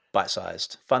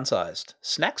Bite-sized, fun-sized,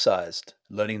 snack-sized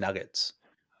learning nuggets.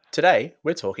 Today,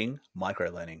 we're talking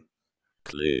microlearning.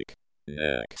 Click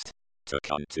next to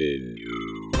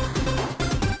continue.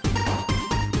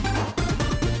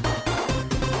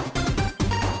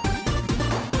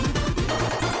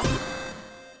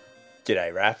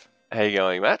 G'day, Raf. How you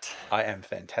going, Matt? I am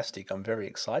fantastic. I'm very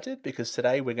excited because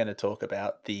today we're going to talk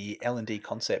about the L&D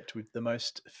concept with the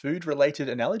most food-related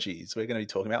analogies. We're going to be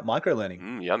talking about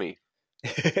microlearning. Yummy.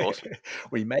 Awesome.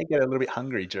 We may get a little bit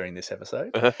hungry during this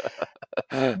episode. But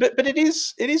it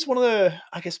is one of the,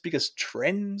 I guess, biggest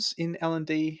trends in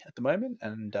L&D at the moment,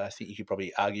 and I think you could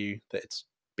probably argue that it's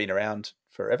been around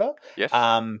forever. Yes.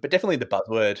 But definitely the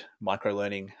buzzword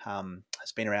microlearning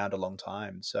has been around a long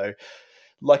time. So,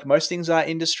 like most things in our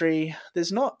industry,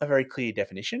 there's not a very clear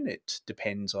definition. It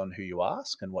depends on who you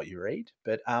ask and what you read.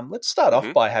 But let's start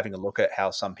off by having a look at how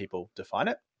some people define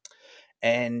it.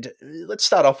 And let's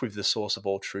start off with the source of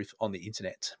all truth on the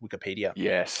internet, Wikipedia.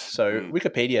 Yes. So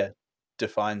Wikipedia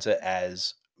defines it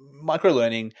as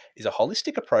microlearning is a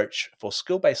holistic approach for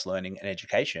skill-based learning and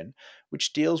education,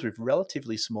 which deals with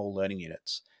relatively small learning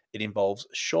units. It involves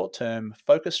short-term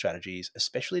focus strategies,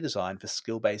 especially designed for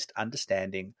skill-based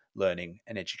understanding, learning,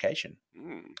 and education.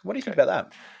 What do you think about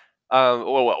that?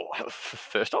 Well,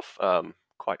 first off,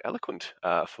 quite eloquent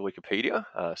for Wikipedia.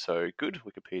 So good.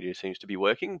 Wikipedia seems to be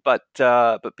working. But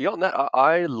beyond that,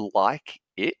 I like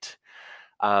it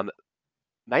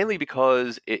mainly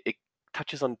because it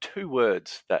touches on two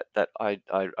words that I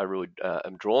really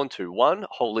am drawn to. One,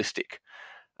 holistic.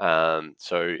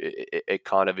 So it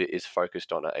kind of is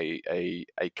focused on a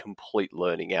complete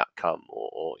learning outcome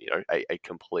or a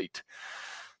complete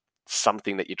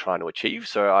something that you're trying to achieve.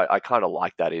 So I kind of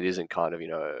like that. It isn't kind of,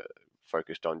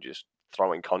 focused on just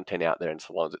throwing content out there and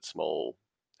so long as it's small,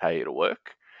 hey, it'll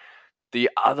work. The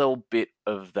other bit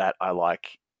of that I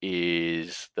like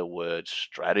is the word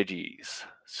strategies.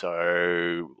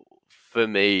 So for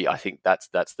me, I think that's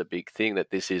the big thing,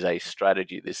 that this is a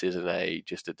strategy. This isn't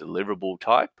just a deliverable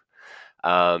type.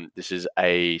 This is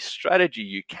a strategy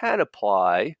you can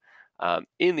apply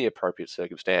in the appropriate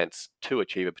circumstance to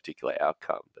achieve a particular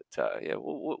outcome. But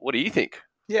what do you think?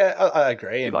 Yeah, I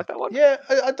agree. You like that one? Yeah,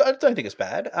 I don't think it's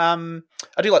bad. I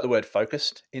do like the word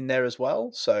focused in there as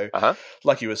well. So,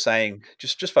 like you were saying,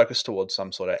 just focus towards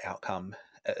some sort of outcome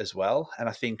as well. And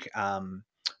I think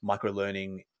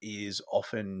microlearning is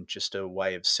often just a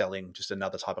way of selling just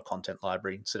another type of content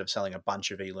library. Instead of selling a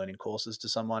bunch of e-learning courses to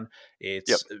someone,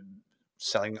 it's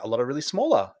selling a lot of really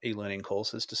smaller e-learning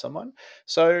courses to someone.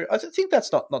 So I think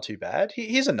that's not too bad.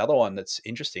 Here's another one that's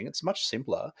interesting. It's much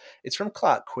simpler. It's from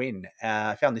Clark Quinn.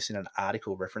 I found this in an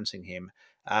article referencing him.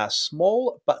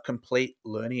 Small but complete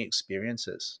learning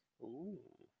experiences. Ooh,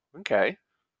 okay.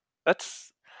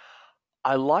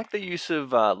 I like the use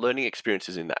of learning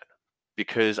experiences in that,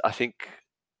 because I think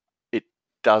it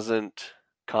doesn't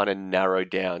kind of narrow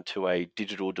down to a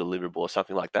digital deliverable or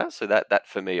something like that. So that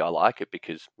for me, I like it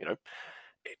because,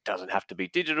 it doesn't have to be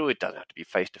digital. It doesn't have to be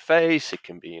face-to-face. It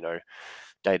can be,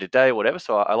 day-to-day, whatever.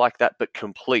 So I like that. But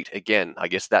complete, again, I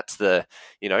guess that's the,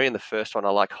 in the first one, I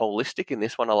like holistic. In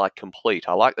this one, I like complete.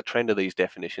 I like the trend of these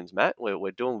definitions, Matt. We're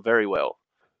doing very well.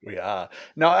 We are.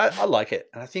 No, I like it.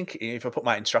 And I think if I put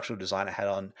my instructional designer hat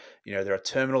on, there are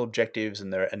terminal objectives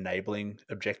and there are enabling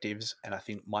objectives. And I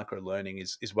think microlearning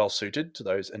is well suited to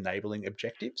those enabling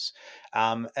objectives.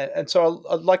 And so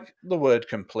I like the word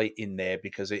complete in there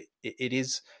because it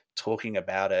is talking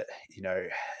about it,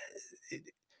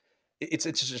 it's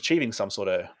just achieving some sort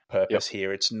of purpose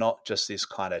here. It's not just this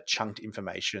kind of chunked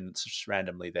information that's just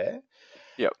randomly there.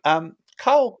 Yep.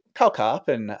 Carl Karp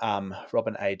and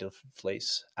Robin A.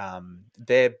 DeFleece,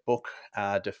 their book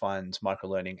defines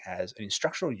microlearning as an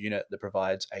instructional unit that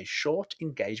provides a short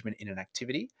engagement in an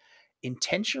activity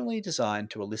intentionally designed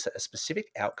to elicit a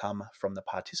specific outcome from the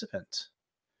participant.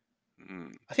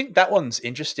 I think that one's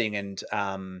interesting, and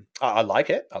I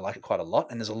like it. I like it quite a lot,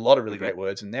 and there's a lot of really great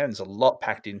words in there, and there's a lot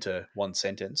packed into one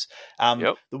sentence.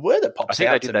 The word that pops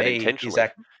out to me is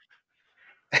that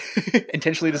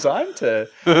intentionally designed to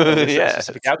a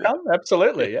specific outcome.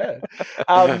 Absolutely, yeah.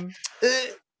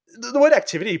 The word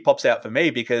activity pops out for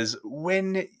me because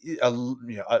when a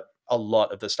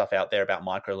lot of the stuff out there about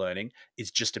microlearning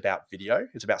is just about video.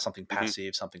 It's about something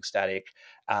passive, something static,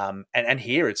 and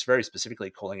here it's very specifically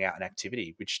calling out an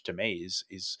activity, which to me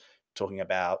is talking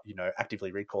about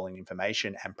actively recalling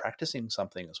information and practicing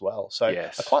something as well. So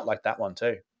I quite like that one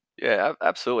too. Yeah,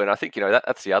 absolutely. And I think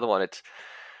that's the other one.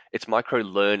 It's micro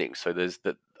learning. So there's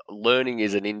the learning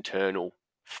is an internal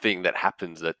thing that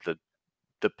happens that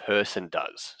the person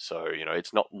does. So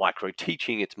it's not micro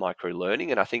teaching, it's micro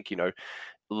learning. And I think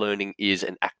learning is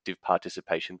an active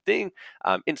participation thing.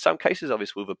 In some cases,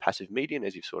 obviously, with a passive medium,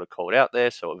 as you've sort of called out there,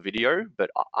 so a video,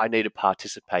 but I need to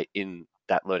participate in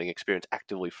that learning experience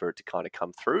actively for it to kind of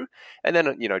come through. And then,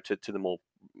 to the more,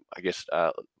 I guess,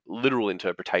 literal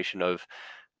interpretation of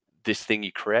this thing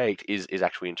you create is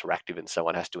actually interactive, and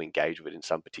someone has to engage with it in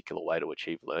some particular way to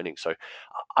achieve learning. So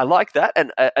I like that.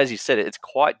 And as you said, it's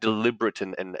quite deliberate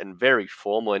and very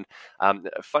formal. And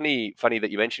funny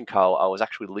that you mentioned, Carl. I was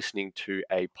actually listening to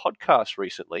a podcast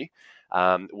recently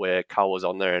where Carl was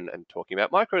on there and talking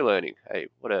about microlearning. Hey,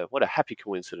 what a happy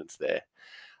coincidence there.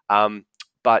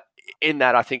 But in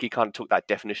that, I think he kind of took that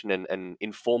definition and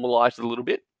informalized it a little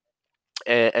bit.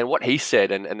 And what he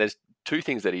said, and there's two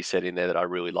things that he said in there that I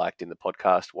really liked in the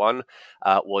podcast. One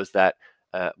was that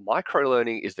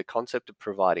microlearning is the concept of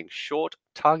providing short,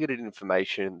 targeted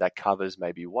information that covers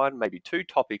maybe one, maybe two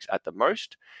topics at the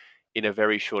most in a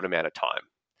very short amount of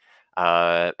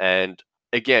time. And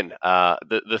again,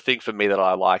 the thing for me that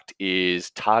I liked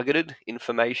is targeted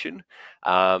information.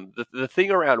 The thing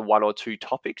around one or two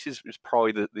topics is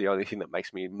probably the only thing that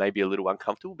makes me maybe a little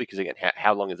uncomfortable, because again,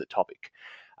 how long is a topic?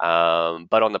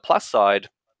 But on the plus side,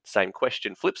 same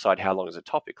question, flip side, how long is a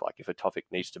topic? Like if a topic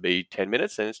needs to be 10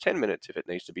 minutes, then it's 10 minutes. If it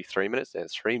needs to be 3 minutes, then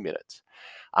it's 3 minutes.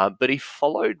 But he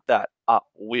followed that up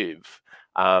with,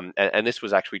 and this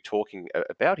was actually talking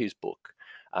about his book.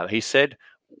 He said,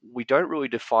 we don't really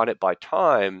define it by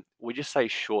time. We just say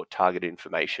short targeted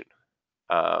information.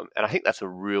 And I think that's a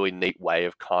really neat way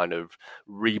of kind of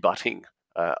rebutting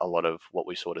a lot of what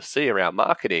we sort of see around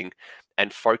marketing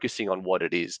and focusing on what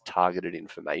it is, targeted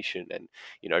information. And,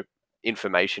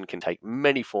 information can take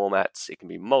many formats. It can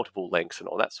be multiple lengths and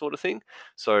all that sort of thing.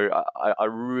 So I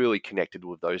really connected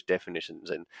with those definitions,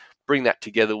 and bring that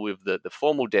together with the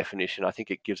formal definition. I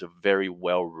think it gives a very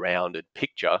well-rounded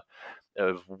picture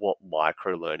of what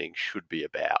microlearning should be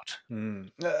about.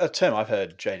 A term I've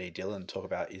heard JD Dillon talk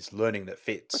about is learning that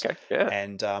fits. Okay, yeah.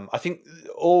 And I think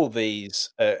all these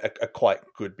are quite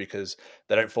good, because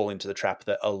they don't fall into the trap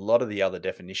that a lot of the other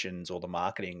definitions or the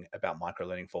marketing about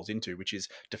microlearning falls into, which is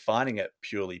defining it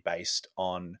purely based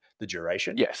on the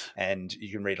duration. Yes. And you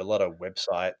can read a lot of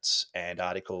websites and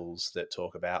articles that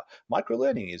talk about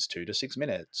microlearning is 2 to 6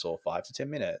 minutes or 5 to 10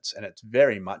 minutes. And it's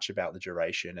very much about the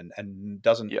duration and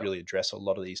doesn't really address a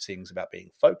lot of these things about being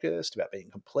focused, about being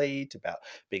complete, about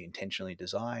being intentionally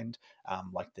designed,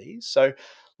 like these. So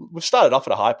we've started off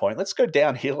at a high point. Let's go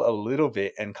downhill a little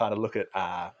bit and kind of look at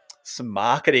some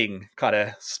marketing kind of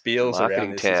spiels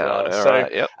around this as well. All so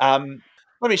right, yep.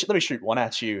 Let me shoot one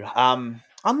at you.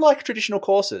 Unlike traditional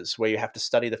courses where you have to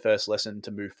study the first lesson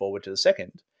to move forward to the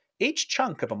second, each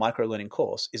chunk of a microlearning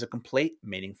course is a complete,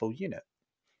 meaningful unit.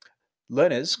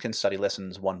 Learners can study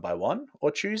lessons one by one or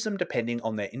choose them depending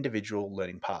on their individual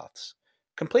learning paths.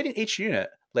 Completing each unit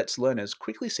lets learners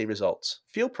quickly see results,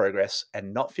 feel progress,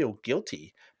 and not feel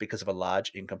guilty because of a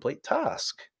large, incomplete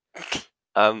task.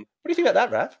 What do you think about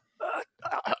that, Rav?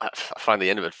 I find the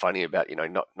end of it funny about,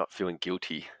 not feeling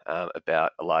guilty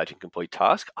about a large, incomplete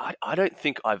task. I don't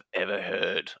think I've ever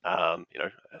heard,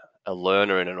 a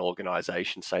learner in an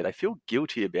organization say they feel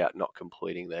guilty about not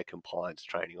completing their compliance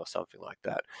training or something like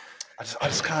that. I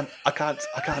just can't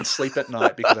sleep at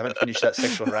night because I haven't finished that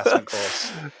sexual harassment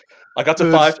course. I got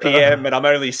to 5 p.m. and I'm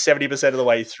only 70% of the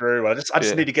way through. I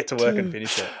just need to get to work and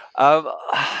finish it.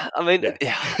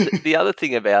 The other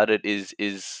thing about it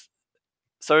is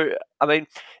so,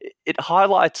 it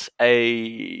highlights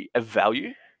a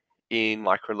value in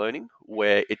microlearning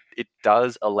where it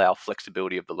does allow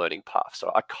flexibility of the learning path.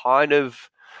 So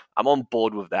I'm on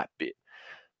board with that bit.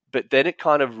 But then it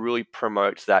kind of really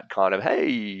promotes that kind of, hey,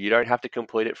 you don't have to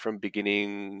complete it from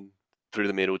beginning through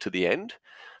the middle to the end,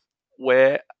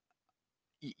 where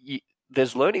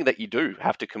there's learning that you do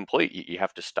have to complete. You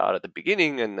have to start at the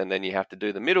beginning and then you have to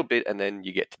do the middle bit and then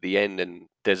you get to the end. And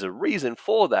there's a reason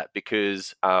for that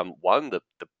because, one, the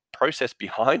process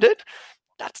behind it,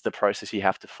 that's the process you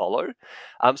have to follow.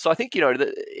 So I think,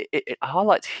 it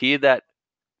highlights here that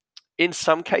in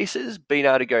some cases, being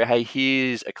able to go, hey,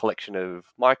 here's a collection of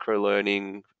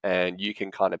micro-learning and you can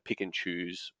kind of pick and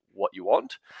choose what you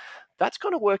want. That's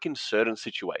going to work in certain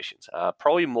situations,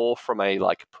 probably more from a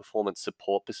performance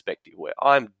support perspective where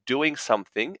I'm doing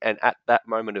something and at that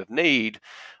moment of need,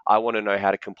 I want to know how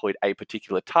to complete a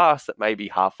particular task that may be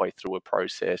halfway through a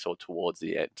process or towards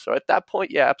the end. So at that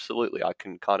point, yeah, absolutely. I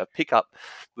can kind of pick up a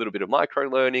little bit of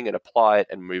micro-learning and apply it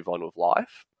and move on with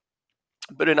life.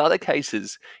 But in other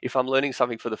cases, if I'm learning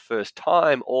something for the first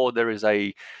time or there is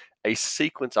a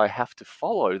sequence I have to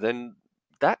follow, then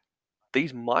that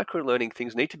these micro-learning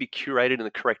things need to be curated in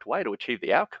the correct way to achieve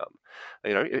the outcome.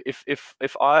 You know,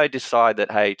 if I decide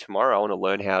that, hey, tomorrow I want to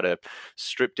learn how to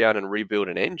strip down and rebuild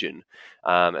an engine,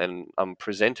 and I'm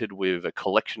presented with a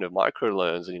collection of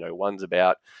micro-learns, and, you know, one's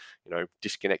about, you know,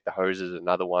 disconnect the hoses,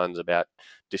 another one's about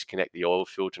disconnect the oil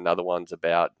filter, another one's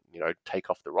about, you know, take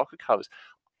off the rocker covers.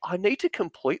 I need to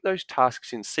complete those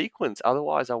tasks in sequence,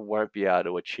 otherwise I won't be able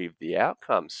to achieve the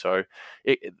outcome. So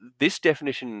this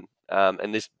definition,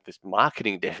 and this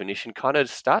marketing definition kind of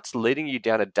starts leading you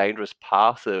down a dangerous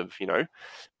path of, you know,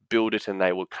 build it and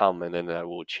they will come and then they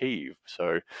will achieve.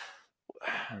 So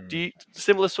do you,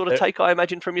 similar sort of take, I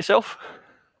imagine, from yourself?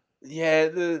 Yeah,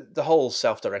 the whole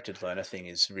self-directed learner thing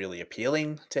is really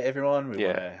appealing to everyone. We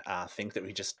want to think that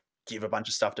we just give a bunch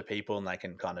of stuff to people and they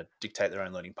can kind of dictate their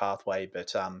own learning pathway.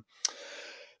 But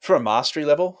for a mastery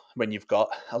level, when you've got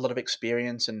a lot of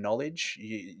experience and knowledge,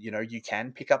 you know, you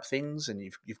can pick up things and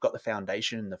you've got the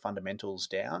foundation and the fundamentals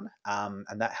down,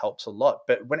 and that helps a lot.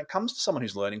 But when it comes to someone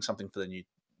who's learning something for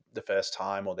the first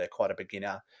time, or they're quite a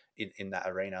beginner in that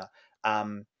arena,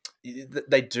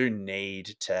 they do need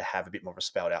to have a bit more of a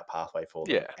spelled out pathway for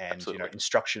them. And absolutely. You know,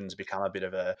 instructions become a bit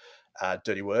of a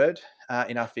dirty word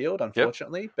in our field,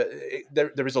 unfortunately. But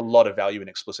there is a lot of value in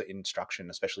explicit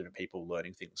instruction, especially for people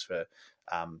learning things for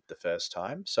the first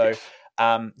time. So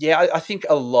I think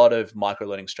a lot of micro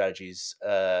learning strategies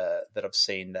that I've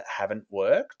seen that haven't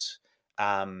worked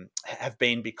have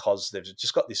been because they've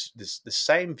just got this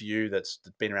same view that's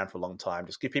been around for a long time.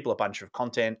 Just give people a bunch of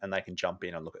content and they can jump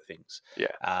in and look at things.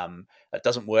 That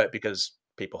doesn't work because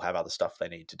people have other stuff they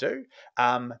need to do.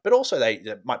 But also they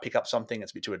might pick up something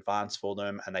that's a bit too advanced for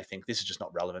them and they think this is just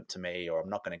not relevant to me, or I'm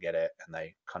not going to get it, and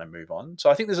they kind of move on.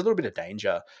 So I think there's a little bit of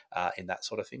danger in that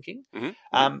sort of thinking.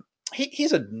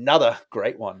 Here's another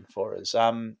great one for us.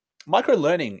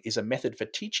 Micro-learning is a method for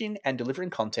teaching and delivering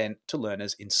content to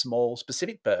learners in small,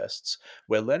 specific bursts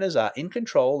where learners are in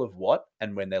control of what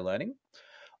and when they're learning.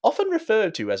 Often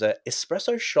referred to as an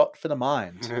espresso shot for the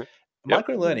mind,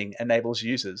 micro-learning enables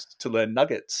users to learn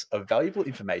nuggets of valuable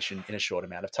information in a short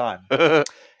amount of time.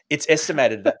 It's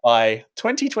estimated that by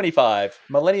 2025,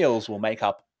 millennials will make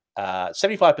up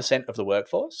 75% of the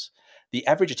workforce. The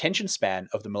average attention span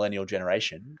of the millennial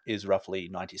generation is roughly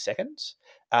 90 seconds.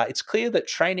 It's clear that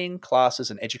training, classes,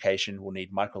 and education will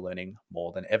need microlearning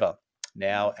more than ever.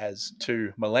 Now, as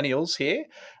two millennials here,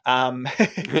 how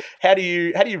do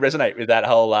you resonate with that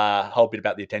whole bit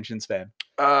about the attention span?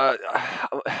 Can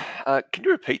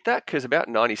you repeat that? Because about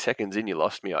 90 seconds in, you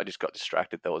lost me. I just got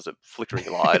distracted. There was a flickering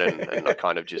light, and I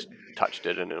kind of just touched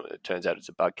it, and it turns out it's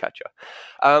a bug catcher.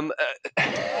 I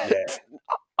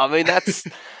mean,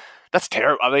 that's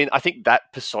terrible. I mean, I think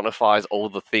that personifies all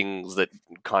the things that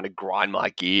kind of grind my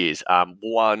gears.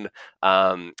 One,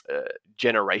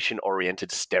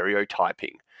 generation-oriented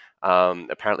stereotyping.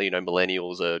 Apparently, you know,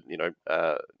 millennials are, you know,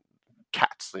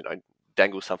 cats, you know,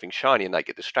 dangle something shiny and they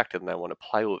get distracted and they want to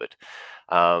play with it.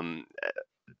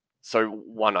 So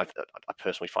one, I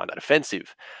personally find that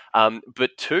offensive.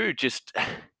 But two, just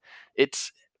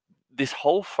it's this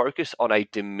whole focus on a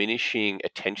diminishing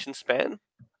attention span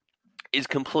is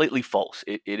completely false.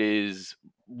 It is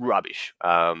rubbish.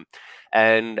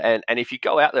 And if you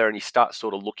go out there and you start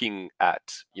sort of looking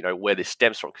at, you know, where this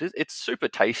stems from, because it's super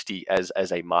tasty as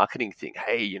a marketing thing.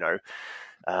 Hey, you know,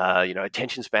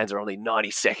 attention spans are only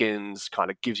 90 seconds,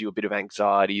 kind of gives you a bit of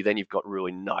anxiety. Then you've got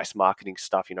really nice marketing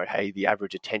stuff. You know, hey, the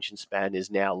average attention span is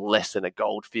now less than a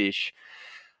goldfish.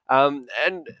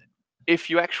 And if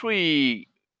you actually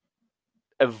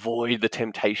avoid the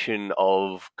temptation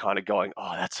of kind of going,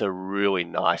 oh, that's a really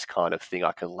nice kind of thing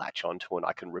I can latch onto and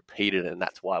I can repeat it, and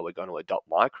that's why we're going to adopt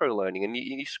micro-learning. And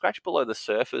you scratch below the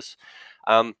surface.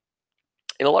 In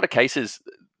a lot of cases,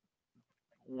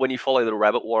 when you follow the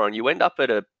rabbit warren, you end up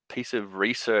at a piece of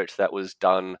research that was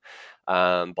done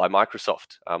by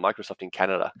Microsoft in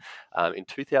Canada in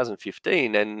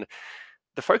 2015. And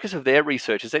the focus of their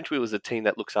research essentially was a team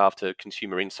that looks after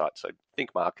consumer insights, so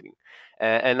think marketing.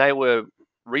 And they were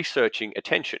researching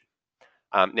attention.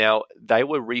 Now, they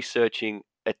were researching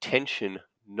attention,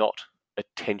 not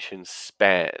attention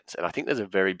spans. And I think there's a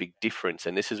very big difference.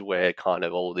 And this is where kind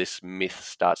of all this myth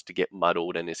starts to get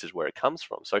muddled, and this is where it comes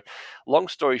from. So long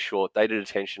story short, they did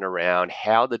attention around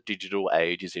how the digital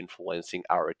age is influencing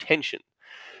our attention.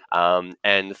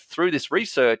 And through this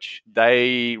research,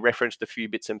 they referenced a few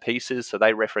bits and pieces. So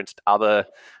they referenced other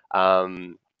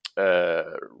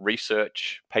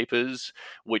research papers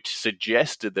which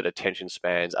suggested that attention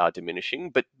spans are diminishing,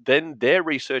 but then their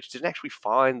research didn't actually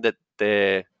find that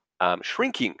they're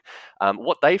shrinking.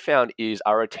 What they found is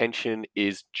our attention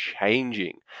is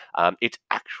changing. It's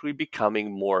actually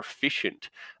becoming more efficient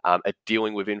at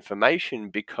dealing with information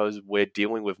because we're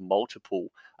dealing with multiple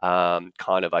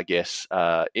kind of, I guess,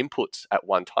 inputs at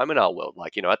one time in our world.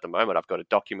 Like, at the moment, I've got a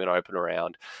document open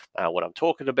around what I'm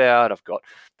talking about. I've got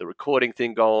the recording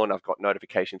thing going. I've got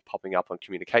notifications popping up on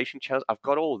communication channels. I've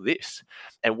got all this.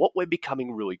 And what we're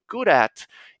becoming really good at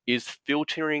is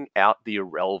filtering out the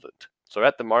irrelevant. So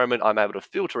at the moment, I'm able to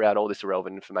filter out all this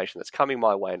irrelevant information that's coming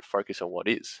my way and focus on what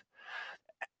is.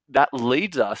 That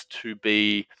leads us to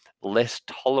be less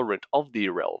tolerant of the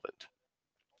irrelevant.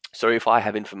 So if I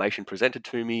have information presented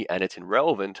to me and it's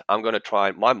irrelevant,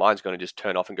 my mind's going to just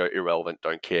turn off and go irrelevant,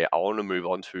 don't care. I want to move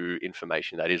on to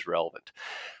information that is relevant.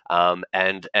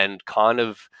 And kind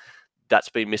of that's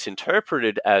been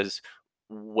misinterpreted as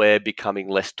we're becoming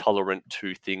less tolerant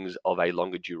to things of a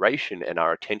longer duration and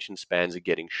our attention spans are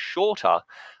getting shorter,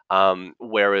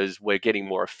 whereas we're getting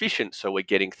more efficient. So we're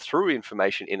getting through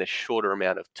information in a shorter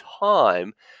amount of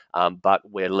time, but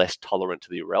we're less tolerant to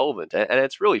the irrelevant. And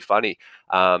it's really funny.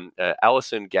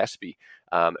 Alison Gaspy,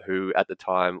 who at the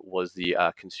time was the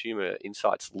consumer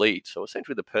insights lead, so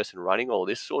essentially the person running all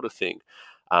this sort of thing,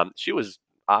 she was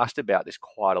asked about this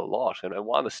quite a lot, and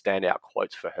one of the standout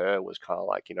quotes for her was kind of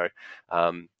like,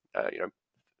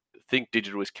 think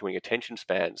digital is killing attention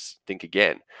spans, think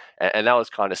again. And that was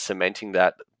kind of cementing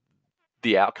that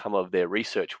the outcome of their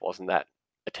research wasn't that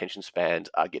attention spans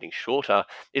are getting shorter,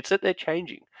 it's that they're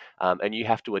changing, and you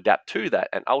have to adapt to that.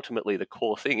 And ultimately the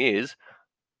core thing is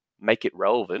make it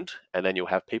relevant and then you'll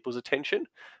have people's attention,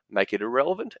 make it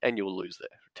irrelevant and you'll lose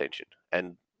their attention.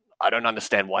 And I don't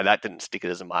understand why that didn't stick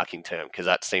it as a marketing term, because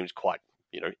that seems quite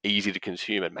easy to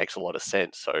consume and makes a lot of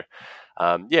sense. So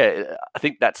I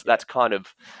think that's kind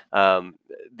of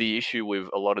the issue with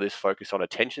a lot of this focus on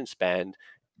attention span.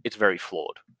 It's very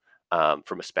flawed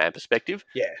from a span perspective.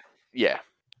 Yeah.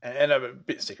 And I'm a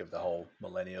bit sick of the whole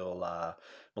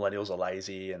millennials are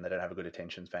lazy and they don't have a good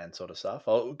attention span sort of stuff.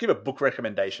 I'll give a book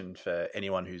recommendation for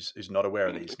anyone who's not aware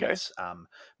of these myths.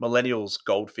 Millennials,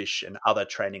 Goldfish and Other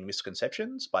Training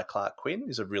Misconceptions by Clark Quinn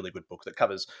is a really good book that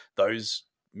covers those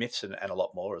myths and a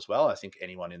lot more as well. I think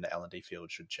anyone in the L&D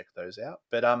field should check those out.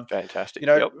 But fantastic.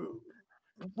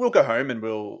 We'll go home and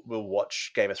we'll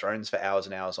watch Game of Thrones for hours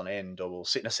and hours on end, or we'll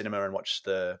sit in a cinema and watch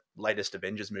the latest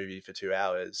Avengers movie for 2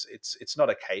 hours. It's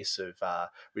not a case of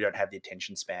we don't have the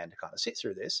attention span to kind of sit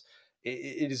through this.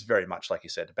 It is very much, like you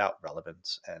said, about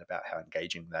relevance and about how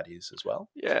engaging that is as well.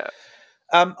 Yeah.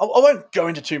 I won't go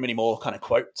into too many more kind of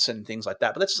quotes and things like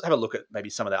that, but let's have a look at maybe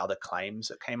some of the other claims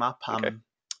that came up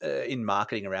in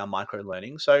marketing around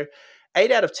micro-learning. So 8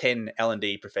 out of 10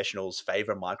 L&D professionals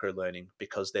favor micro-learning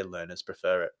because their learners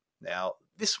prefer it. Now,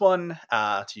 this one,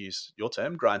 to use your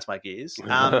term, grinds my gears.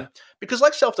 Because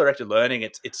like self-directed learning,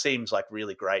 it seems like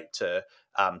really great to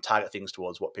target things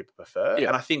towards what people prefer. Yeah.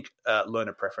 And I think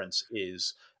learner preference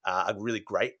is a really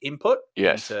great input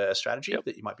into a strategy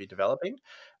that you might be developing.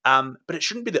 But it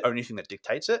shouldn't be the only thing that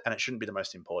dictates it, and it shouldn't be the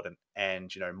most important.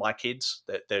 And, my kids,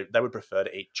 they would prefer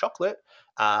to eat chocolate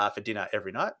for dinner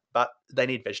every night, but they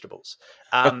need vegetables.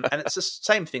 And it's the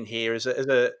same thing here as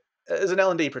an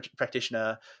L&D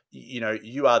practitioner.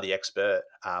 You are the expert,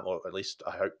 or at least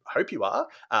I hope you are,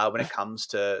 when it comes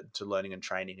to learning and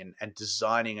training and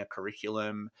designing a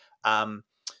curriculum.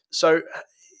 So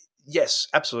yes,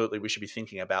 absolutely, we should be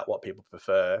thinking about what people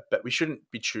prefer, but we shouldn't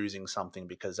be choosing something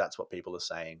because that's what people are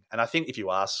saying. And I think if you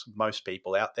ask most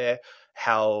people out there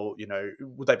how,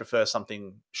 would they prefer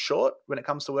something short when it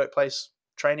comes to workplace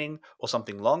training or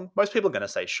something long, most people are going to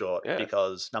say short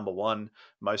because number one,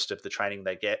 most of the training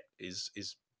they get is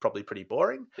probably pretty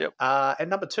boring. And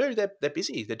number two, they're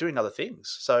busy, they're doing other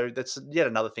things. So that's yet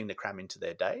another thing to cram into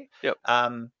their day.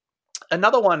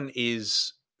 Another one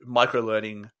is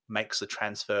micro-learning makes the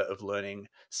transfer of learning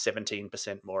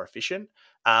 17% more efficient.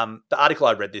 The article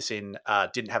I read this in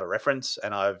didn't have a reference,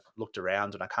 and I've looked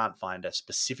around and I can't find a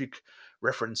specific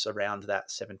reference around that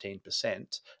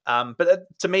 17%.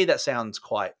 But to me, that sounds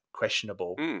quite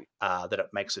questionable, that it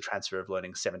makes the transfer of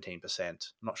learning 17%. I'm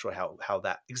not sure how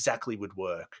that exactly would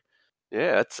work.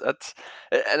 Yeah, it's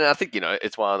and I think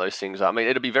it's one of those things. I mean,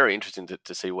 it'll be very interesting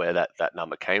to see where that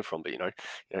number came from. But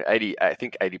I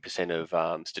think 80%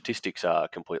 of statistics are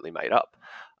completely made up.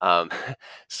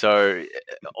 So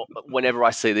whenever I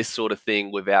see this sort of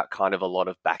thing without kind of a lot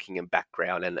of backing and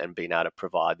background and being able to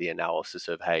provide the analysis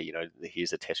of, hey,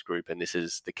 here's a test group and this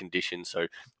is the condition. So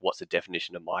what's the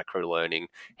definition of micro learning?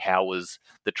 How was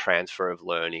the transfer of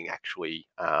learning actually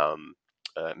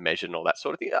measured and all that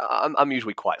sort of thing? I'm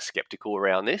usually quite skeptical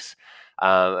around this,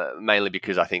 mainly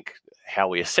because I think how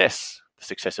we assess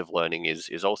successive learning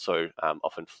is also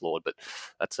often flawed, but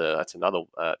that's another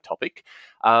topic.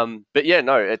 But yeah,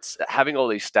 no, it's having all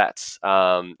these stats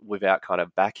without kind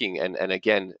of backing, and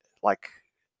again, like,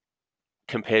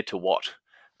 compared to what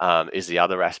is the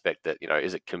other aspect that,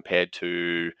 is it compared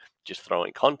to just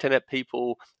throwing content at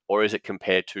people, or is it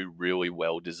compared to really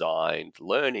well designed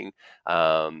learning?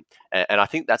 And I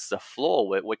think that's the flaw.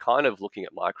 We're kind of looking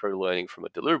at micro learning from a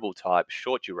deliverable type,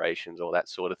 short durations, all that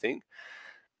sort of thing.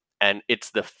 And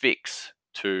it's the fix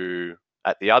to,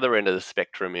 at the other end of the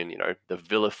spectrum, in the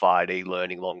vilified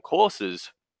e-learning long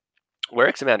courses, where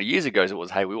X amount of years ago it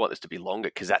was, hey, we want this to be longer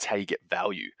because that's how you get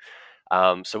value.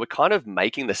 So we're kind of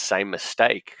making the same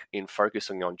mistake in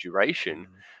focusing on duration.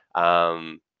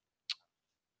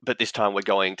 But this time we're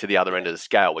going to the other end of the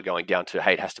scale. We're going down to,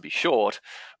 hey, it has to be short,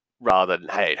 rather than,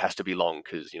 hey, it has to be long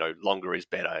because, longer is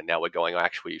better. And now we're going,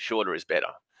 actually, shorter is better.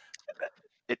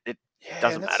 It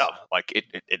doesn't matter. Like,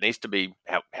 it needs to be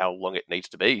how long it needs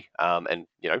to be. And,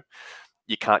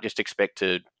 you can't just expect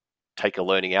to take a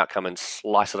learning outcome and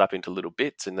slice it up into little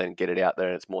bits and then get it out there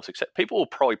and it's more success. People will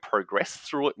probably progress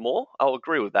through it more. I'll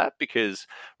agree with that, because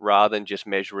rather than just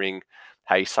measuring,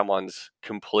 hey, someone's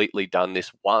completely done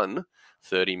this one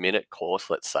 30-minute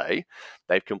course, let's say,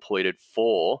 they've completed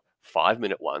 4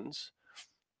 5-minute ones,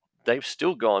 they've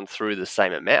still gone through the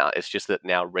same amount. It's just that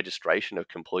now registration of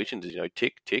completions is,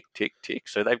 tick, tick, tick, tick.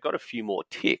 So they've got a few more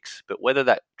ticks, but whether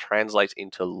that translates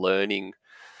into learning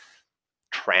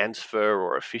transfer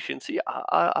or efficiency,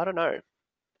 I don't know.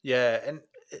 Yeah, and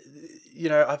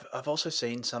I've also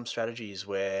seen some strategies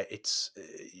where it's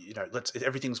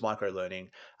everything's micro learning,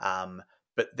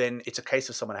 but then it's a case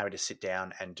of someone having to sit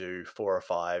down and do 4 or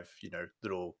 5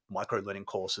 little micro learning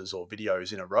courses or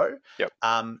videos in a row. Yep.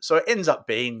 So it ends up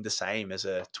being the same as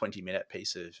a 20-minute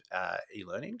piece of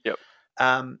e-learning. Yep.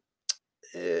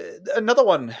 Another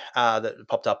one that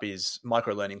popped up is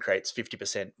micro learning creates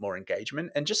 50% more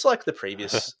engagement. And just like the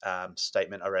previous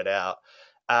statement I read out,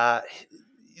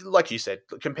 like you said,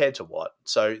 compared to what?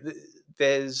 So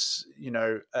there's,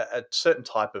 a certain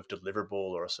type of deliverable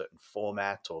or a certain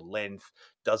format or length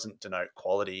doesn't denote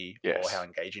quality or how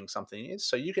engaging something is.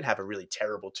 So you can have a really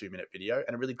terrible 2-minute video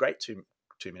and a really great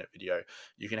two-minute video.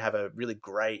 You can have a really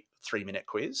great 3-minute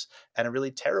quiz and a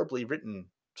really terribly written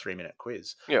 3-minute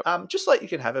quiz. Yep. Just like you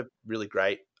can have a really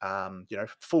great,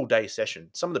 full day session.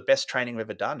 Some of the best training we've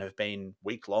ever done have been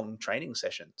week-long training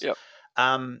sessions. Yep.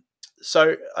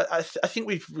 So I think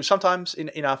we've sometimes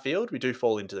in our field, we do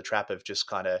fall into the trap of just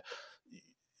kind of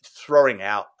throwing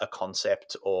out a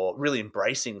concept or really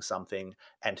embracing something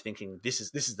and thinking this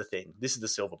is the thing, this is the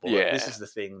silver bullet, this is the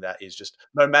thing that is just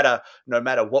no matter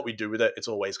what we do with it, it's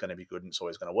always going to be good and it's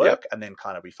always going to work. And then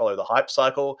kind of we follow the hype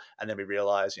cycle, and then we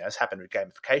realize, it's happened with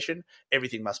gamification.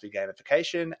 Everything must be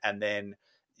gamification, and then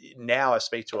now I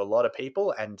speak to a lot of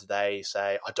people and they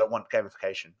say, I don't want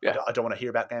gamification. I don't want to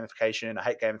hear about gamification. I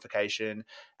hate gamification.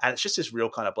 And it's just this real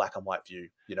kind of black and white view.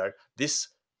 This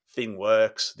thing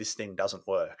works, this thing doesn't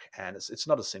work, and it's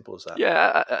not as simple as that.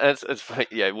 Yeah, it's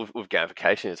with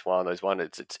gamification, it's one of those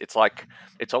ones. It's like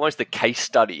it's almost the case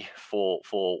study for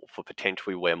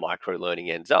potentially where micro learning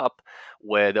ends up,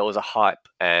 where there was a hype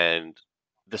and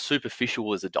the superficial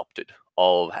was adopted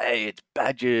of, hey, it's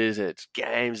badges, it's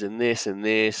games, and this and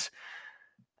this,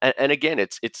 and again,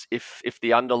 it's if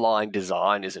the underlying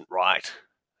design isn't right,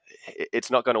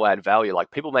 it's not going to add value. Like,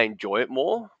 people may enjoy it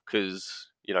more because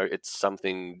it's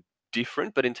something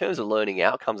different, but in terms of learning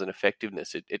outcomes and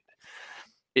effectiveness,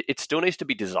 it still needs to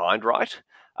be designed right.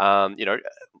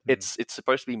 It's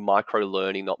supposed to be micro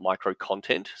learning, not micro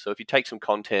content. So if you take some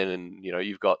content and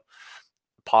you've got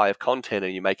a pie of content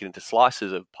and you make it into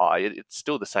slices of pie, it's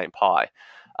still the same pie.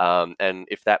 And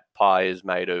if that pie is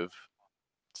made of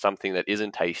something that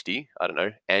isn't tasty, I don't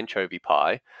know, anchovy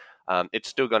pie, it's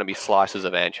still going to be slices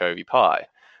of anchovy pie.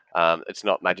 It's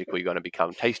not magically going to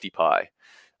become tasty pie.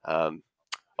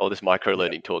 All this micro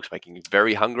learning talk's making me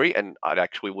very hungry, and I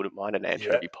actually wouldn't mind an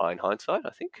anchovy pie in hindsight,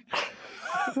 I think.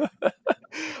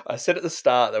 I said at the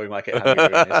start that we might get hungry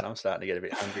doing this, and I'm starting to get a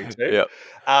bit hungry too. Yep.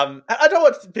 I don't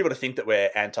want people to think that we're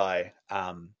anti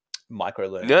micro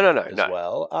learning as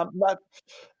well.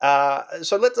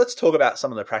 So let's talk about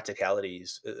some of the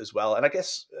practicalities as well. And I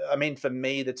guess, for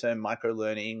me, the term micro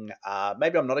learning,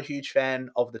 maybe I'm not a huge fan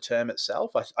of the term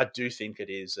itself. I do think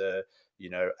it is a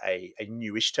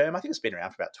newish term. I think it's been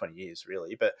around for about 20 years,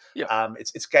 really, but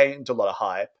it's gained a lot of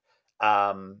hype.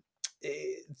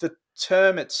 The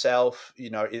term itself,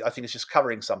 I think it's just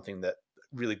covering something that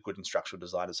really good instructional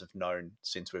designers have known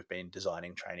since we've been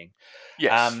designing training.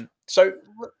 Yes. So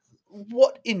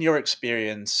what, in your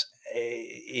experience,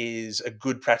 is a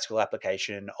good practical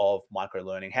application of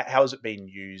microlearning? How has it been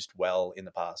used well in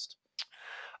the past?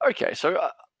 Okay, so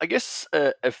I guess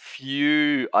a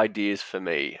few ideas for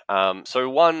me. So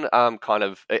one, kind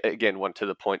of again, one to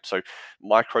the point. So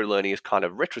micro learning is kind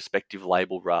of retrospective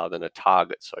label rather than a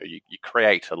target. So you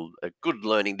create a good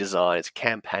learning design. It's a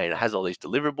campaign. It has all these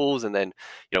deliverables, and then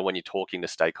when you're talking to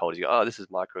stakeholders, you go, "Oh, this is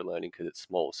micro learning because it's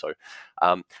small." So,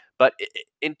 but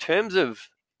in terms of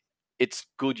its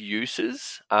good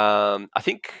uses, I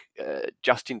think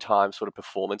just in time sort of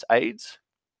performance aids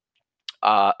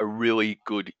are a really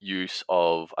good use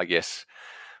of, I guess,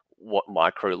 what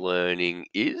micro learning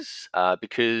is,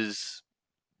 because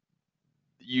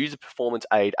use a performance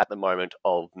aid at the moment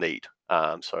of need.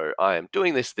 So I am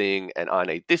doing this thing and I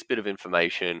need this bit of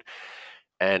information,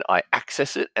 and I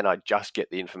access it and I just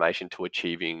get the information to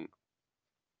achieving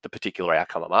the particular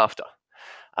outcome I'm after.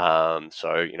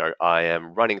 So, I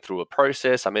am running through a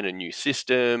process. I'm in a new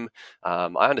system.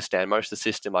 I understand most of the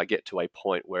system. I get to a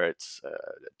point where it's a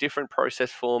different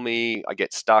process for me. I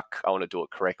get stuck. I want to do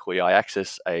it correctly. I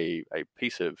access a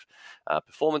piece of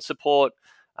performance support.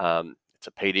 It's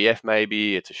a PDF,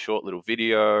 maybe. It's a short little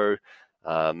video.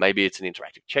 Maybe it's an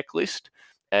interactive checklist.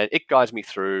 And it guides me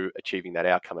through achieving that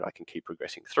outcome, and I can keep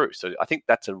progressing through. So I think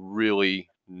that's a really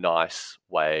nice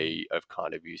way of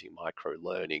kind of using micro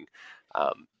learning.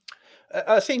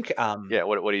 I think, Yeah.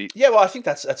 What do you? yeah, well, I think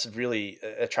that's a really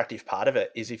attractive part of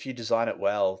it is if you design it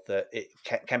well, that it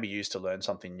can be used to learn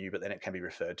something new, but then it can be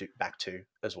referred to back to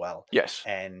as well. Yes.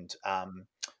 And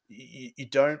you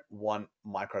don't want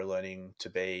micro learning to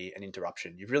be an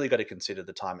interruption. You've really got to consider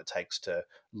the time it takes to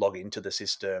log into the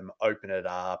system, open it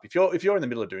up. If you're in the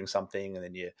middle of doing something and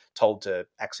then you're told to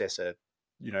access a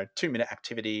 2-minute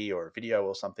activity or a video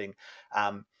or something,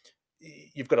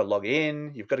 you've got to log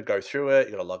in, you've got to go through it,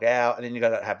 you've got to log out, and then you've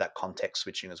got to have that context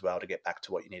switching as well to get back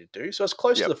to what you need to do. So as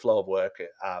close to the flow of work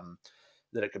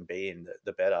that it can be in,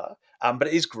 the better. But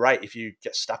it is great if you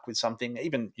get stuck with something,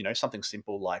 even something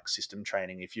simple like system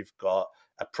training. If you've got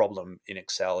a problem in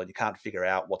Excel and you can't figure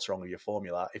out what's wrong with your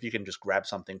formula, if you can just grab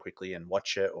something quickly and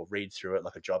watch it or read through it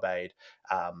like a job aid,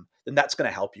 then that's going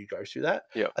to help you go through that.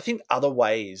 Yeah. I think other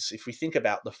ways, if we think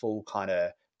about the full kind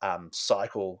of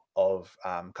cycle of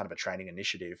kind of a training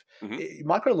initiative,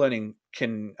 micro learning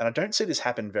can, and I don't see this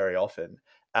happen very often,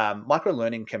 micro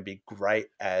learning can be great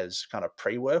as kind of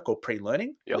pre-work or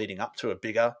pre-learning leading up to a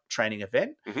bigger training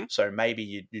event. So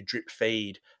maybe you drip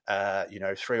feed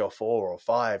 3 or 4 or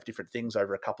 5 different things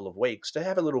over a couple of weeks to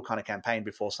have a little kind of campaign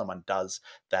before someone does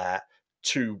that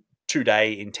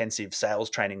two-day intensive sales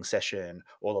training session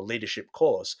or the leadership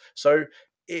course. So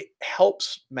it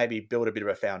helps maybe build a bit of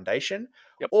a foundation,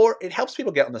 or it helps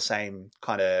people get on the same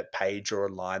kind of page or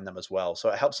align them as well. So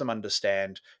it helps them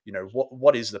understand,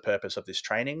 what is the purpose of this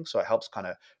training. So it helps kind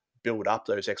of build up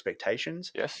those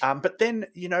expectations. Yes. But then,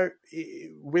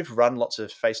 we've run lots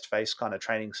of face-to-face kind of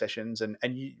training sessions, and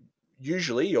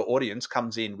usually your audience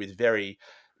comes in with very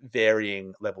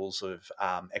varying levels of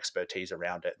expertise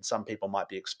around it. And some people might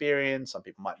be experienced, some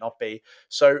people might not be.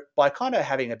 So by kind of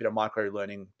having a bit of micro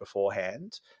learning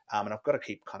beforehand, and I've got to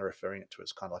keep kind of referring it to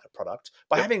as kind of like a product,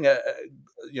 by having a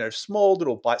small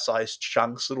little bite-sized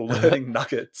chunks, little learning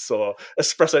nuggets or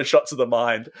espresso shots of the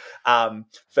mind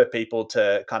for people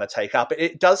to kind of take up,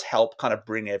 it does help kind of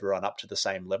bring everyone up to the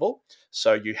same level.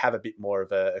 So you have a bit more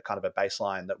of a kind of a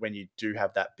baseline that when you do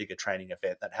have that bigger training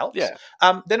event, that helps. Yeah.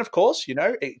 Then of course,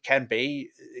 it can be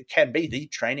the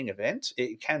training event.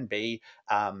 It can be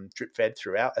drip fed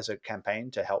throughout as a campaign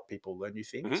to help people learn new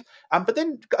things. But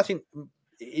then I think,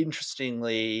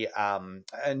 interestingly,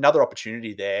 another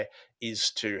opportunity there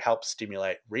is to help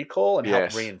stimulate recall and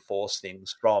help reinforce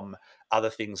things from other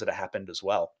things that have happened as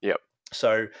well. Yep.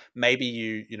 So maybe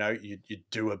you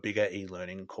do a bigger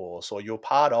e-learning course, or you're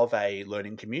part of a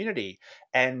learning community,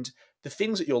 and the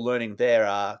things that you're learning there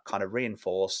are kind of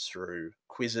reinforced through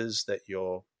quizzes that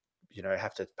you're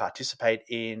have to participate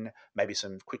in, maybe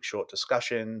some quick short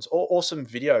discussions, or some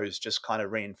videos just kind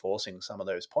of reinforcing some of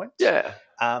those points. Yeah.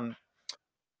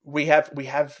 We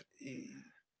have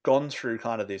gone through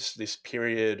kind of this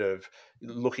period of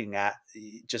looking at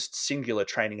just singular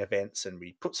training events, and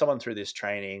we put someone through this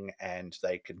training and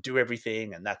they can do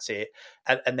everything and that's it.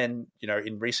 And then,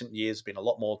 in recent years, there's been a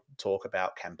lot more talk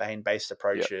about campaign-based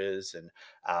approaches and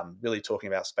really talking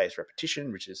about spaced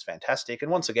repetition, which is fantastic. And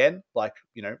once again, like,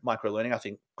 micro-learning, I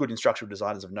think good instructional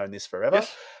designers have known this forever.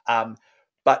 Yes.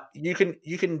 But you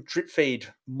can drip feed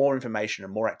more information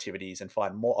and more activities and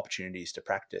find more opportunities to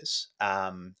practice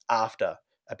after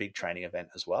a big training event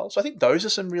as well. So I think those are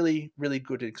some really, really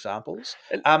good examples.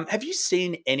 Have you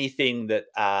seen anything that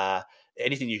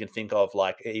anything you can think of,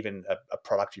 like even a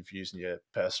product you've used in your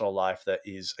personal life that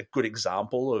is a good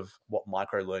example of what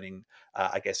micro learning,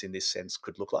 I guess, in this sense,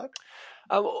 could look like?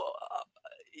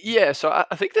 Yeah, so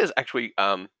I think there's actually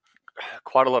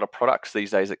quite a lot of products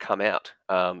these days that come out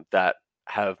that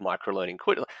have micro learning.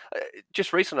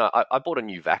 Just recently, I bought a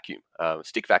new vacuum,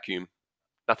 stick vacuum,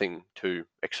 nothing too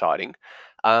exciting.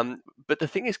 But the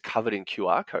thing is covered in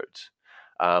QR codes.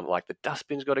 Like the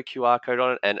dustbin's got a QR code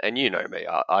on it, and you know me,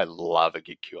 I love a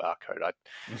good QR code. I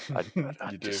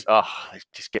You do. just they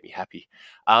just get me happy.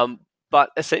 But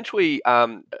essentially,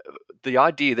 the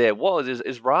idea there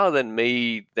is rather than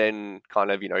me then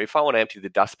kind of, if I want to empty the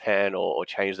dustpan or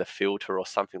change the filter or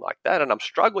something like that, and I'm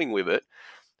struggling with it,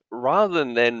 rather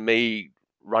than then me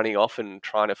running off and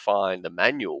trying to find the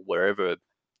manual wherever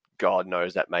God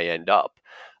knows that may end up,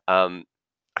 I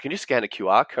can just scan a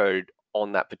QR code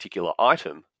on that particular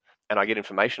item and I get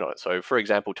information on it. So for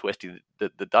example, to empty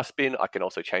the dustbin, I can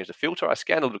also change the filter. I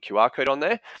scan a little QR code on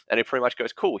there and it pretty much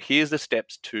goes, cool, here's the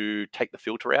steps to take the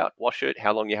filter out, wash it,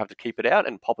 how long you have to keep it out,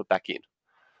 and pop it back in.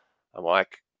 I'm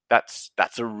like, that's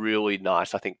a really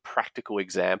nice, I think, practical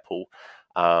example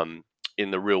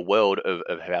in the real world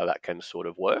of how that can sort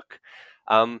of work.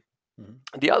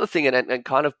 The other thing, and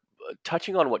kind of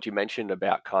touching on what you mentioned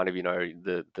about kind of,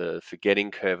 the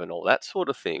forgetting curve and all that sort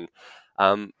of thing,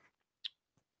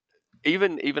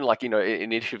 even like,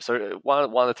 initiatives. So one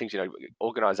of the things,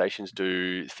 organizations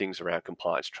do things around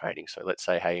compliance training. So let's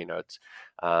say, hey, it's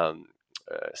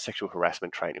sexual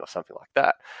harassment training or something like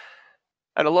that.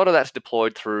 And a lot of that's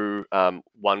deployed through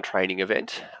one training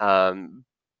event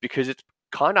because it's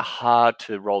kind of hard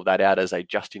to roll that out as a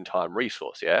just-in-time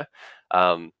resource, yeah?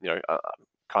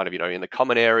 Kind of, in the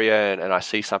common area and I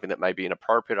see something that may be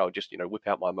inappropriate, I'll just, whip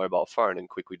out my mobile phone and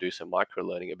quickly do some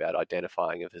micro-learning about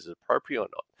identifying if this is appropriate or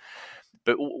not.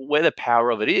 But where the power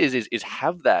of it is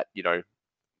have that,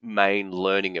 main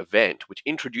learning event, which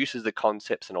introduces the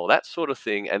concepts and all that sort of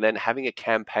thing, and then having a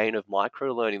campaign of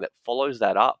micro-learning that follows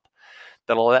that up,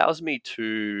 that allows me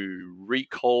to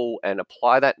recall and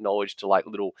apply that knowledge to like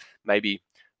little maybe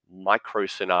micro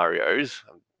scenarios.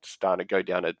 I'm starting to go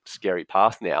down a scary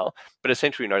path now, but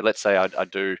essentially, let's say I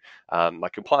do my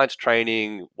compliance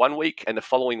training one week, and the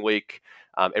following week,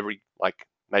 every like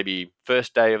maybe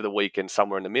first day of the week and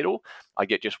somewhere in the middle, I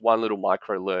get just one little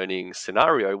micro learning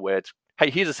scenario where it's, hey,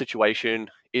 here's a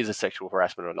situation, is it sexual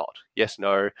harassment or not? Yes,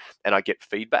 no, and I get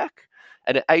feedback.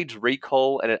 And it aids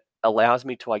recall and it allows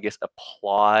me to, I guess,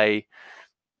 apply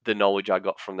the knowledge I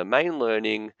got from the main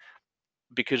learning,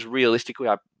 because realistically,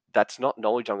 that's not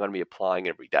knowledge I'm going to be applying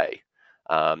every day.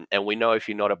 And we know if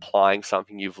you're not applying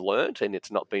something you've learned and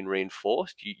it's not been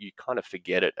reinforced, you kind of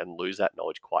forget it and lose that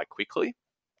knowledge quite quickly.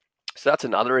 So that's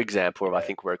another example of, I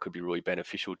think, where it could be really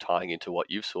beneficial, tying into what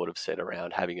you've sort of said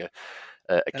around having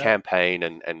a campaign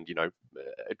and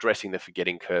addressing the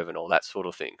forgetting curve and all that sort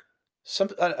of thing.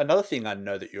 Another thing I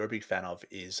know that you're a big fan of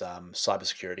is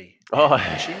cybersecurity and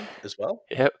phishing as well.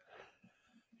 Yep.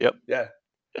 Yeah.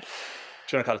 Do you want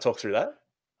to kind of talk through that?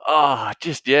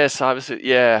 Cybersecurity.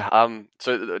 Yeah.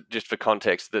 So just for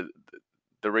context,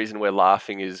 the reason we're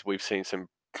laughing is we've seen some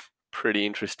pretty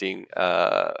interesting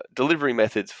delivery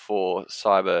methods for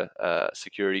cyber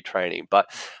security training. But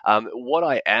what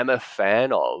I am a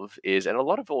fan of is, and a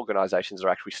lot of organizations are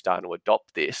actually starting to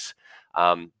adopt this,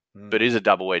 but is a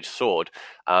double-edged sword,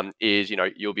 is,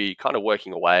 you'll be kind of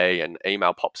working away and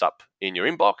email pops up in your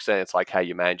inbox and it's like, hey,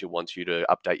 your manager wants you to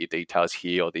update your details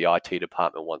here, or the IT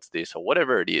department wants this, or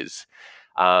whatever it is.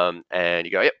 And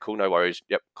you go, yep, cool, no worries.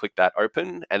 Yep, click that,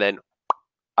 open, and then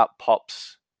up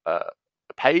pops a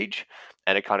page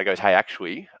and it kind of goes, hey,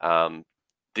 actually,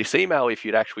 this email, if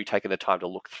you'd actually taken the time to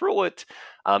look through it,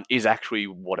 is actually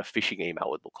what a phishing email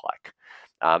would look like.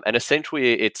 And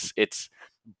essentially it's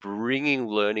bringing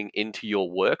learning into your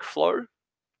workflow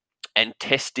and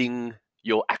testing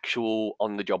your actual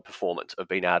on-the-job performance of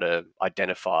being able to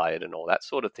identify it and all that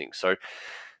sort of thing. So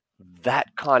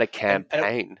that kind of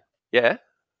campaign, yeah.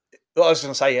 Well, I was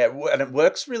going to say, and it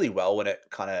works really well when it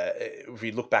kind of, if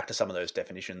we look back to some of those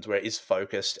definitions where it is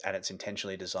focused and it's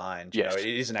intentionally designed, yes. It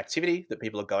is an activity that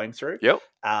people are going through. Yep.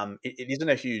 It isn't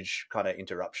a huge kind of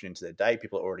interruption into their day.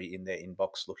 People are already in their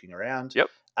inbox looking around. Yep.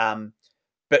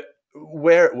 But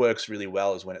where it works really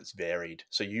well is when it's varied.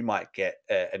 So you might get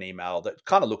an email that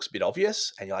kind of looks a bit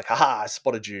obvious and you're like, haha, I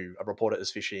spotted you. I report it as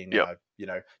phishing. Yep.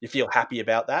 You feel happy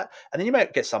about that. And then you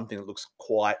might get something that looks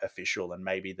quite official and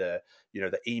maybe the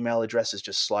email address is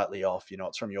just slightly off.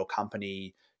 It's from your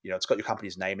company. It's got your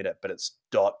company's name in it, but it's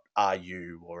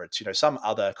 .ru or it's, some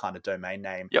other kind of domain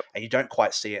name. Yep. And you don't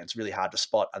quite see it. It's really hard to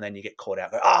spot. And then you get caught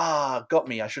out. Go, got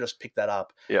me. I should have picked that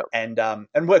up. Yep. And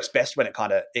works best when it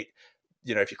kind of,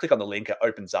 if you click on the link, it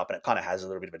opens up and it kind of has a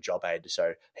little bit of a job aid.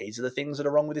 So these are the things that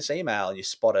are wrong with this email, and you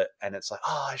spot it, and it's like,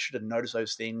 oh, I should have noticed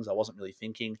those things. I wasn't really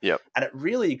thinking. Yep. And it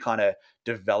really kind of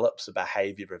develops a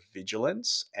behavior of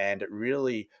vigilance, and it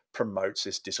really promotes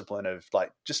this discipline of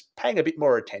like just paying a bit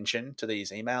more attention to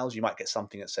these emails. You might get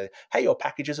something that says, hey, your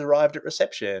package has arrived at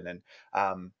reception, and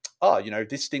oh,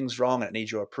 this thing's wrong and it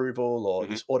needs your approval, or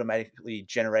this automatically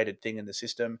generated thing in the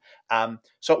system.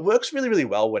 So it works really, really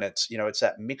well when it's, it's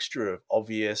that mixture of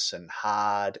obvious and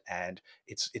hard, and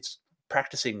it's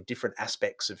practicing different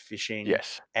aspects of phishing.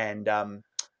 Yes. And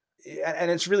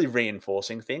it's really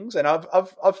reinforcing things. And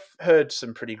I've heard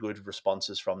some pretty good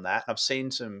responses from that. I've seen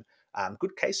some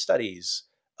good case studies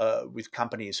with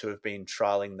companies who have been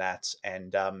trialing that,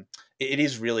 and it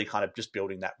is really kind of just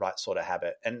building that right sort of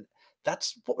habit. And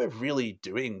that's what we're really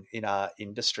doing in our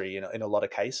industry in a lot of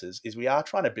cases, is we are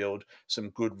trying to build some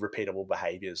good repeatable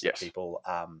behaviors that people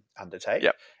undertake.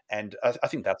 Yep. And I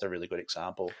think that's a really good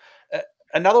example.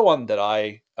 Another one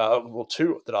that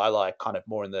two that I like kind of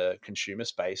more in the consumer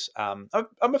space. I'm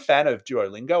a fan of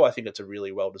Duolingo. I think it's a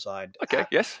really well-designed app.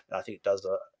 Yes. And I think it does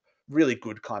a really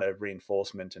good kind of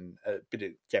reinforcement and a bit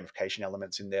of gamification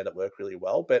elements in there that work really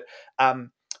well. But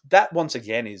that once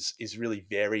again is really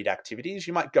varied activities.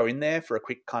 You might go in there for a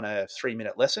quick kind of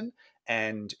 3-minute lesson,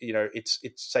 and it's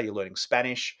say you're learning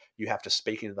Spanish, you have to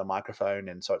speak into the microphone,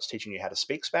 and so it's teaching you how to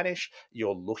speak Spanish.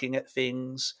 You're looking at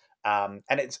things, and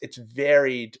it's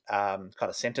varied kind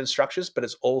of sentence structures, but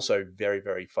it's also very,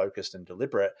 very focused and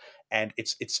deliberate, and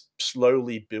it's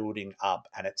slowly building up,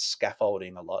 and it's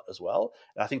scaffolding a lot as well.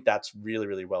 And I think that's really,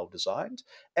 really well designed.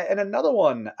 And another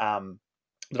one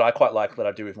that I quite like that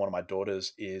I do with one of my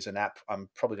daughters is an app. I'm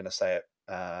probably going to say it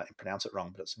and pronounce it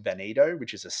wrong, but it's Vanido,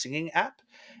 which is a singing app.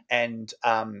 And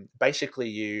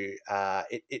basically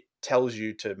it tells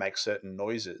you to make certain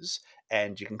noises,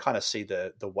 and you can kind of see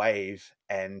the wave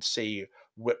and see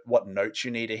what notes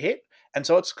you need to hit. And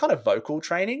so it's kind of vocal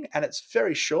training, and it's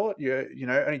very short. It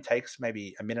only takes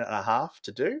maybe a minute and a half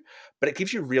to do, but it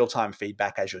gives you real-time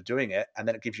feedback as you're doing it, and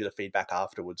then it gives you the feedback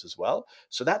afterwards as well.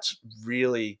 So that's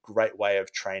really great way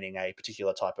of training a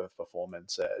particular type of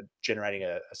performance, generating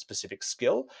a specific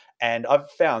skill. And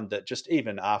I've found that just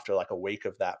even after like a week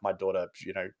of that, my daughter,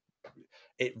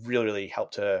 it really, really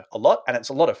helped her a lot. And it's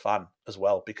a lot of fun as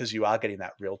well, because you are getting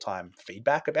that real-time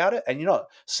feedback about it, and you're not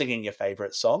singing your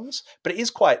favorite songs, but it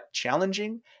is quite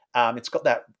challenging. It's got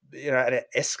that, and it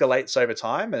escalates over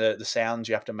time. The sounds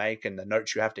you have to make and the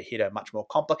notes you have to hit are much more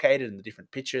complicated, and the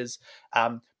different pitches.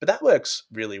 But that works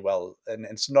really well. And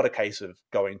it's not a case of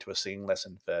going to a singing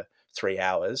lesson for 3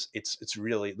 hours. It's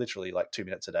really literally like 2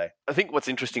 minutes a day. I think what's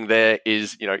interesting there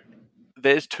is,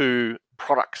 there's two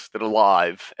products that are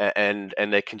live and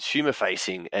they're consumer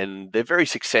facing, and they're very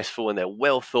successful, and they're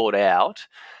well thought out,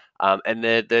 and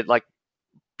they're like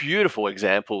beautiful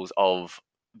examples of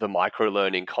the micro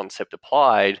learning concept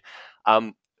applied,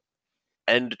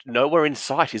 and nowhere in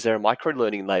sight is there a micro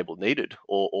learning label needed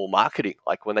or marketing.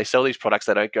 Like when they sell these products,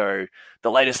 they don't go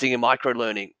the latest thing in micro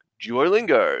learning,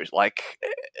 Duolingo. Like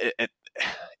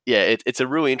it's a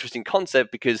really interesting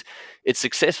concept because it's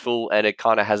successful, and it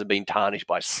kind of hasn't been tarnished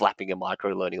by slapping a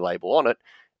micro learning label on it,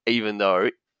 even though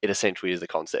it essentially is the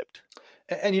concept.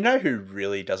 And you know who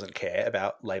really doesn't care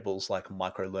about labels like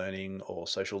micro learning or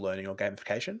social learning or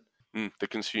gamification? The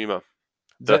consumer,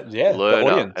 the learner,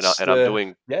 the audience, and I'm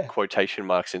doing quotation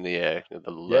marks in the air.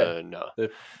 The learner,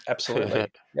 absolutely,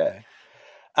 yeah.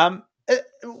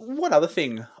 One other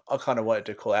thing I kind of wanted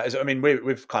to call out is,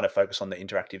 we've kind of focused on the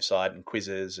interactive side and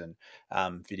quizzes and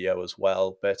video as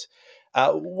well. But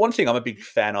one thing I'm a big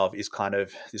fan of is kind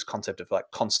of this concept of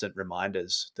like constant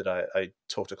reminders that I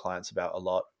talk to clients about a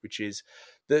lot, which is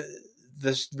the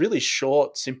really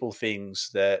short, simple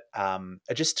things that are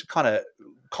just kind of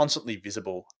constantly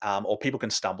visible, or people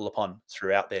can stumble upon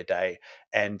throughout their day.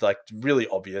 And like really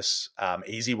obvious,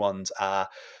 easy ones are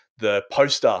the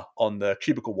poster on the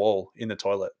cubicle wall in the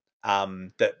toilet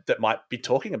that might be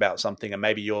talking about something, and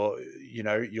maybe you're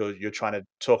trying to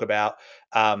talk about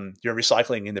your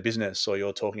recycling in the business, or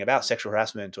you're talking about sexual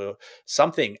harassment or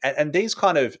something, and these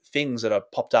kind of things that are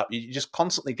popped up, you just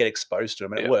constantly get exposed to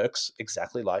them, and it works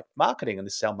exactly like marketing, and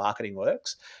this is how marketing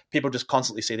works. People just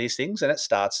constantly see these things, and it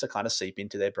starts to kind of seep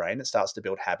into their brain. It starts to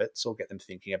build habits or get them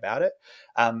thinking about it.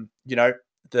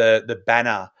 The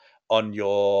banner on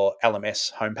your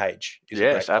LMS homepage is a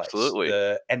great place. Absolutely.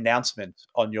 The announcement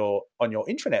on your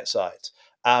intranet site.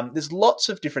 There's lots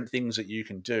of different things that you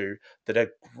can do that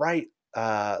are great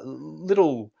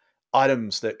little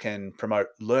items that can promote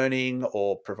learning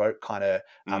or provoke kind of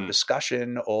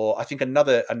discussion. Or I think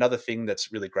another thing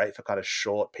that's really great for kind of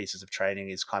short pieces of training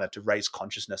is kind of to raise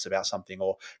consciousness about something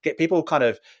or get people kind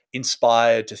of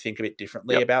inspired to think a bit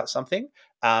differently about something.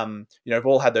 We've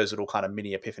all had those little kind of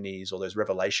mini epiphanies or those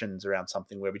revelations around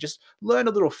something where we just learn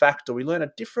a little fact or we learn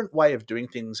a different way of doing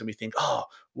things and we think, oh,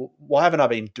 why haven't I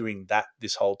been doing that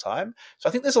this whole time? So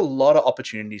I think there's a lot of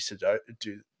opportunities to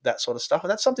do that sort of stuff.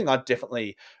 And that's something I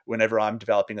definitely, whenever I'm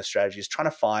developing a strategy, is trying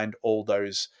to find all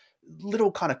those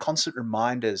little kind of constant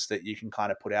reminders that you can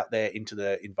kind of put out there into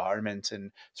the environment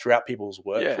and throughout people's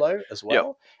workflow as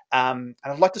well. And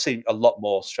I'd like to see a lot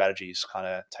more strategies kind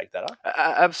of take that up.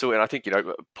 Absolutely. And I think,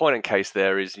 point in case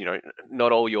there is,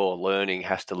 not all your learning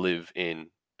has to live in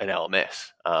an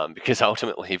LMS, because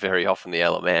ultimately very often the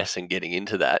LMS and getting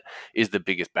into that is the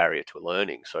biggest barrier to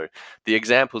learning. So the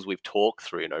examples we've talked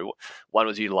through, one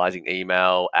was utilizing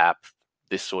email, app,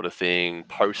 this sort of thing,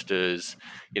 posters,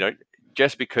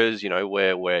 just because,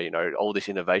 we're all this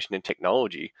innovation in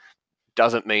technology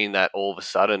doesn't mean that all of a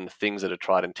sudden things that are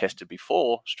tried and tested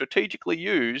before, strategically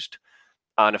used,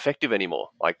 aren't effective anymore.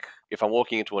 Like if I'm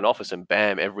walking into an office and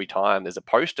bam, every time there's a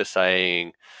poster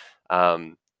saying,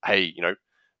 hey,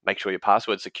 make sure your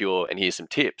password's secure and here's some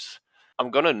tips,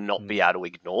 I'm going to not be able to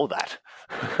ignore that.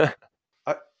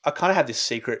 I kind of have this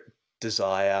secret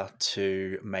desire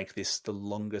to make this the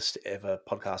longest ever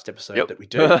podcast episode that we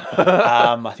do.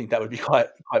 I think that would be quite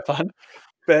fun.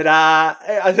 But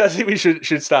I think we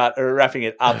should start wrapping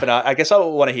it up. And I guess I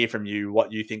want to hear from you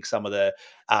what you think some of the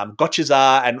gotchas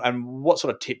are and what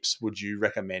sort of tips would you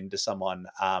recommend to someone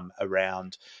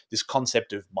around this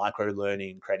concept of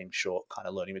micro-learning, creating short kind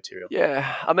of learning material.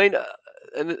 Yeah, I mean,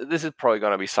 and this is probably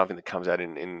going to be something that comes out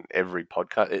in every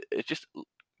podcast. It's just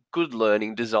good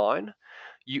learning design.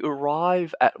 You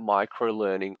arrive at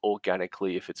micro-learning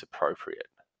organically if it's appropriate.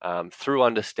 Through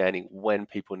understanding when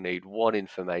people need what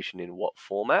information in what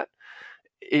format.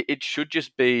 It should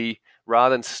just be,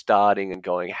 rather than starting and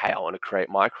going, hey, I want to create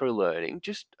micro-learning,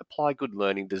 just apply good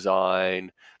learning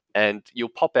design and you'll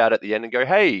pop out at the end and go,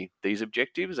 hey, these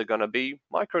objectives are going to be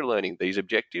micro-learning. These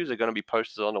objectives are going to be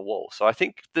posted on a wall. So I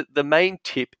think that the main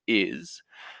tip is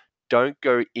don't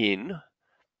go in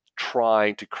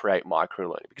trying to create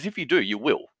micro-learning, because if you do, you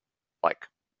will. Like,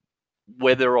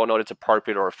 whether or not it's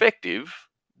appropriate or effective,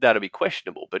 that'll be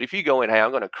questionable. But if you go in, hey, I'm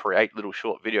going to create little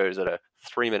short videos that are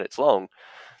 3 minutes long,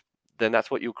 then that's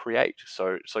what you'll create.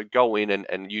 So go in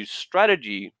and use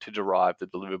strategy to derive the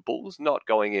deliverables, not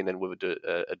going in and with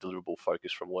a deliverable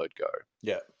focus from word go.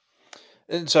 Yeah.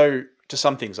 And so to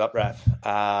sum things up,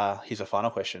 Raph, here's a final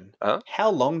question.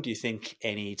 How long do you think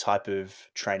any type of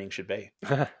training should be?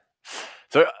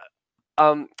 So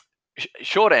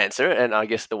short answer, and I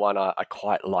guess the one I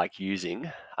quite like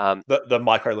using. The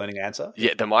micro-learning answer?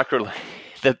 Yeah, the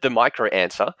micro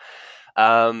answer.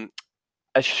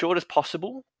 As short as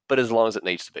possible, but as long as it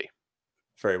needs to be.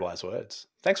 Very wise words.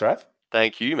 Thanks, Raph.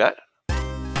 Thank you, Matt.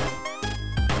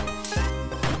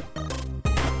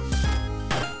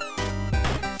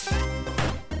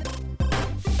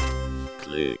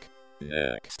 Click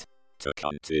next to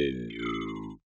continue.